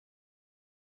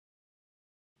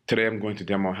Today I'm going to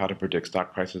demo how to predict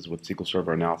stock prices with SQL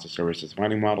Server Analysis Services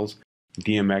mining models,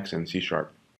 DMX, and C#.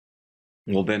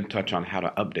 We'll then touch on how to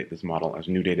update this model as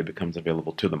new data becomes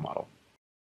available to the model.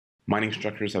 Mining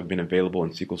structures have been available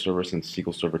in SQL Server since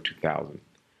SQL Server 2000.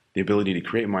 The ability to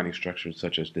create mining structures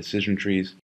such as decision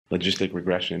trees, logistic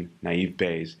regression, naive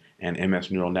Bayes, and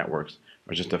MS neural networks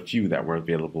are just a few that were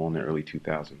available in the early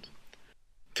 2000s.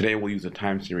 Today we'll use a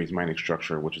time series mining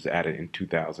structure which was added in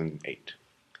 2008.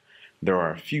 There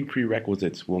are a few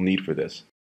prerequisites we'll need for this.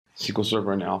 SQL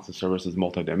Server Analysis Services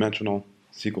Multidimensional,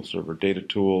 SQL Server Data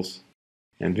Tools,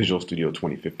 and Visual Studio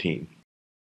 2015.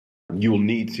 You will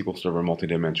need SQL Server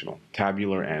Multidimensional.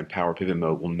 Tabular and Power Pivot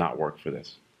Mode will not work for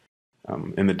this.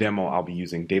 In the demo, I'll be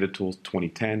using Data Tools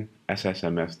 2010,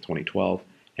 SSMS 2012,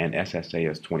 and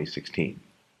SSAS 2016.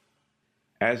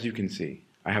 As you can see,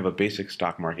 I have a basic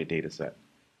stock market dataset.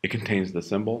 It contains the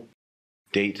symbol,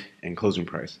 date, and closing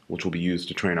price, which will be used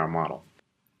to train our model.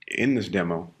 In this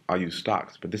demo, I'll use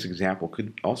stocks, but this example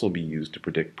could also be used to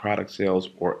predict product sales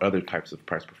or other types of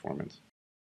price performance.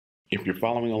 If you're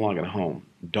following along at home,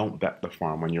 don't bet the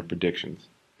farm on your predictions.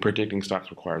 Predicting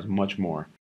stocks requires much more.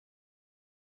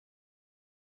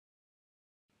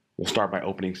 We'll start by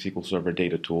opening SQL Server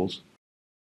Data Tools,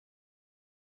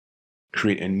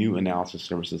 create a new Analysis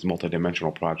Services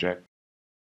Multidimensional project,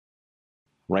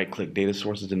 right-click Data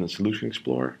Sources in the Solution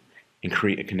Explorer, and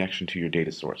create a connection to your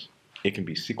data source. It can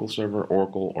be SQL Server,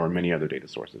 Oracle, or many other data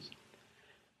sources.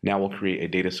 Now we'll create a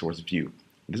data source view.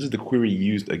 This is the query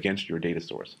used against your data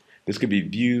source. This could be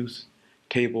views,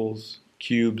 tables,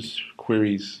 cubes,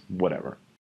 queries, whatever.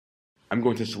 I'm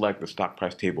going to select the stock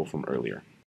price table from earlier.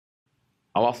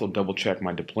 I'll also double check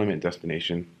my deployment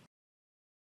destination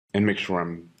and make sure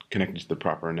I'm connected to the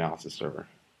proper analysis server.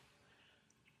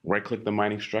 Right-click the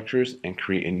mining structures and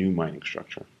create a new mining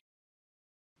structure.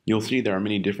 You'll see there are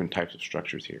many different types of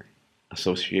structures here.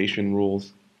 Association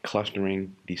rules,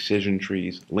 clustering, decision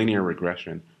trees, linear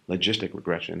regression, logistic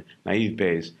regression, naive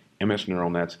Bayes, MS neural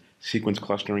nets, sequence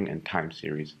clustering, and time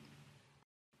series.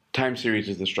 Time series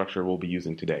is the structure we'll be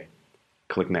using today.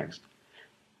 Click Next.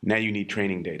 Now you need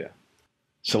training data.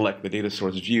 Select the data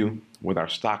source view with our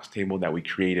stocks table that we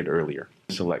created earlier.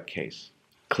 Select Case.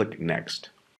 Click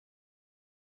Next.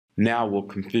 Now we'll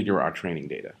configure our training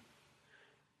data.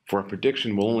 For a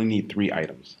prediction, we'll only need 3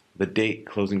 items: the date,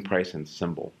 closing price, and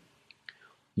symbol.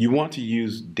 You want to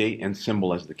use date and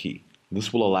symbol as the key.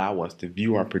 This will allow us to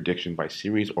view our prediction by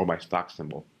series or by stock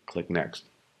symbol. Click Next.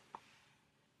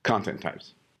 Content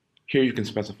types. Here you can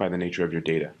specify the nature of your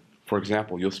data. For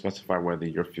example, you'll specify whether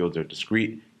your fields are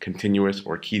discrete, continuous,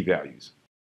 or key values.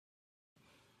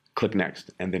 Click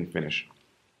Next and then Finish.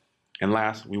 And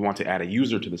last, we want to add a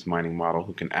user to this mining model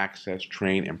who can access,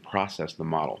 train, and process the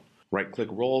model. Right-click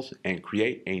Roles and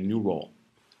create a new role.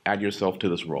 Add yourself to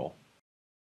this role.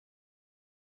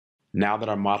 Now that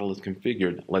our model is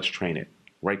configured, let's train it.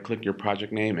 Right-click your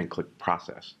project name and click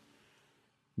Process.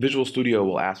 Visual Studio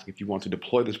will ask if you want to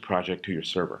deploy this project to your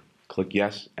server. Click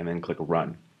Yes and then click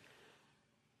Run.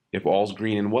 If all's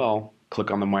green and well,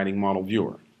 click on the mining model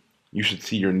viewer. You should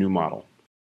see your new model.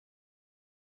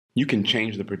 You can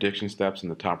change the prediction steps in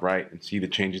the top right and see the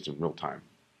changes in real time.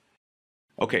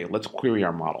 Okay, let's query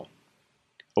our model.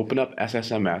 Open up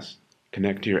SSMS,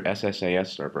 connect to your SSAS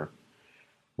server,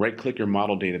 right-click your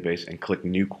model database and click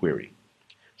New Query.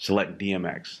 Select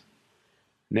DMX.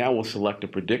 Now we'll select a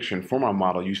prediction from our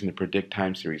model using the Predict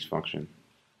Time Series function.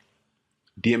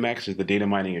 DMX is the data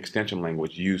mining extension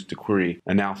language used to query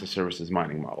analysis services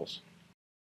mining models.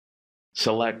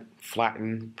 Select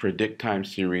Flatten Predict Time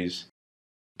Series,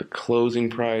 the closing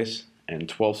price, and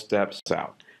 12 steps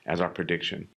out as our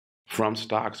prediction from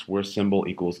stocks where symbol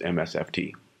equals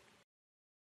MSFT.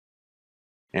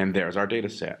 And there's our data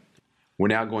set. We're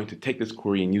now going to take this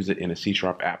query and use it in a C#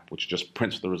 app, which just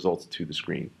prints the results to the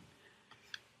screen.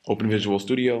 Open Visual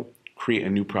Studio, create a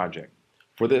new project.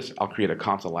 For this, I'll create a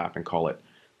console app and call it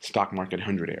Stock Market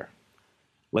 100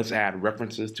 Let's add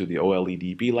references to the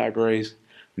OLEDB libraries.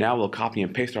 Now we'll copy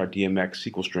and paste our DMX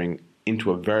SQL string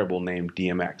into a variable named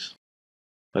DMX.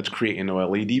 Let's create an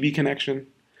OLEDB connection.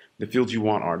 The fields you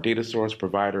want are data source,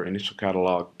 provider, initial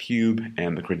catalog, cube,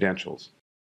 and the credentials.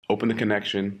 Open the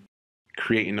connection,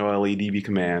 create an OLEDB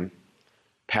command,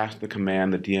 pass the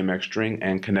command the DMX string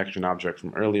and connection object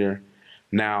from earlier.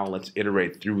 Now let's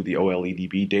iterate through the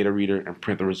OLEDB data reader and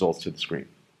print the results to the screen.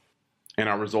 And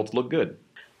our results look good.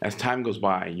 As time goes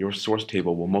by, your source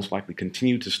table will most likely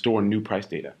continue to store new price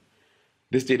data.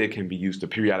 This data can be used to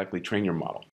periodically train your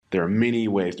model. There are many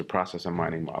ways to process a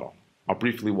mining model. I'll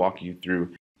briefly walk you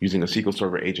through using a SQL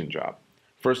Server agent job.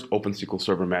 First, open SQL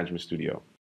Server Management Studio.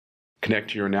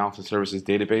 Connect to your analysis services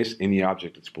database in the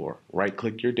Object Explorer.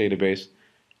 Right-click your database,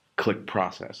 click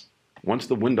Process. Once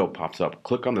the window pops up,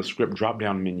 click on the Script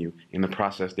drop-down menu in the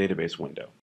Process Database window.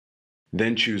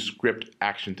 Then choose Script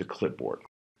Action to Clipboard.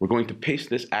 We're going to paste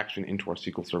this action into our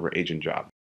SQL Server agent job.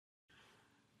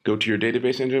 Go to your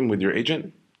database engine with your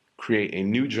agent, create a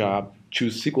new job,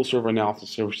 choose SQL Server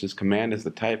Analysis Services command as the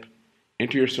type,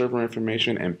 enter your server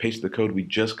information, and paste the code we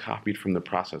just copied from the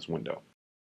Process window.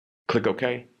 Click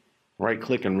OK.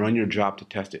 Right-click and run your job to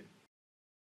test it.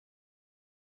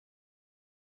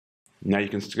 Now you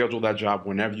can schedule that job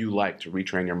whenever you like to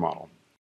retrain your model.